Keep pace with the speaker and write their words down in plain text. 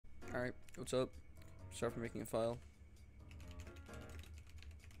Alright, what's up? Start from making a file.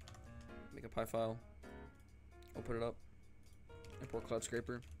 Make a py file. Open it up. Import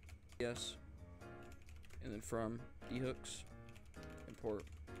cloudscraper. Yes. And then from dhooks, import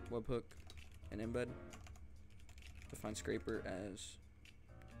webhook and embed. Define scraper as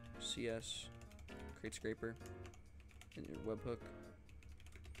CS create scraper in your webhook.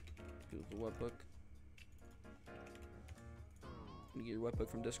 Google webhook. You get your webhook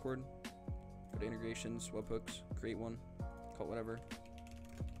from Discord. Go to integrations, webhooks, create one, call it whatever.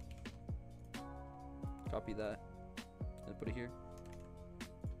 Copy that and put it here.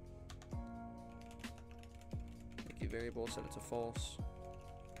 Make a variable, set it to false.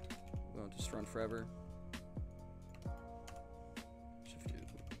 We want this to run forever. So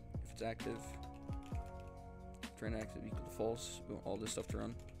if it's active, turn active equal to false. We want all this stuff to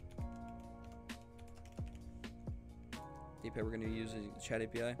run. The API we're going to use is the chat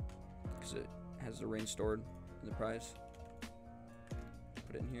API because it has the range stored in the prize.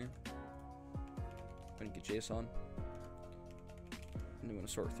 Put it in here. Going to get JSON. And then we want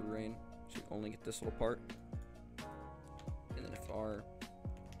to sort through rain, so you only get this little part. And then if our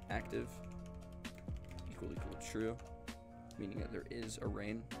active equal true, meaning that there is a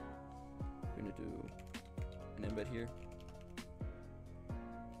rain, we're going to do an embed here.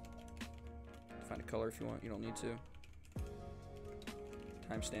 Define a color if you want, you don't need to.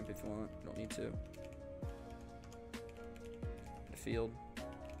 Timestamp if you want, you don't need to. Add a field,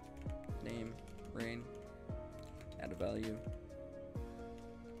 name, rain, add a value.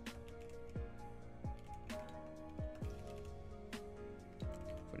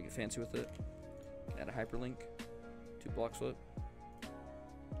 Want to get fancy with it, add a hyperlink to Bloxflip.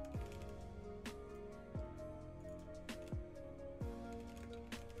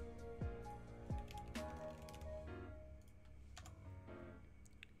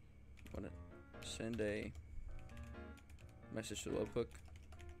 Want to send a message to the webhook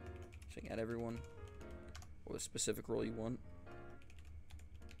saying add everyone or the specific role you want.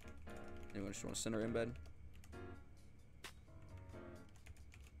 And we just want to send our embed.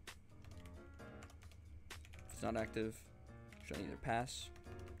 If it's not active, should either pass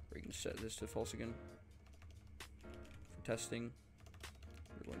or you can set this to false again. For testing,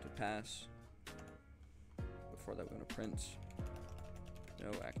 we're going to pass. Before that, we're going to print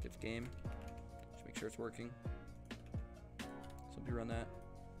no active game. Just make sure it's working. So if you run that,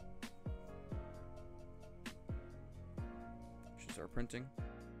 should start printing.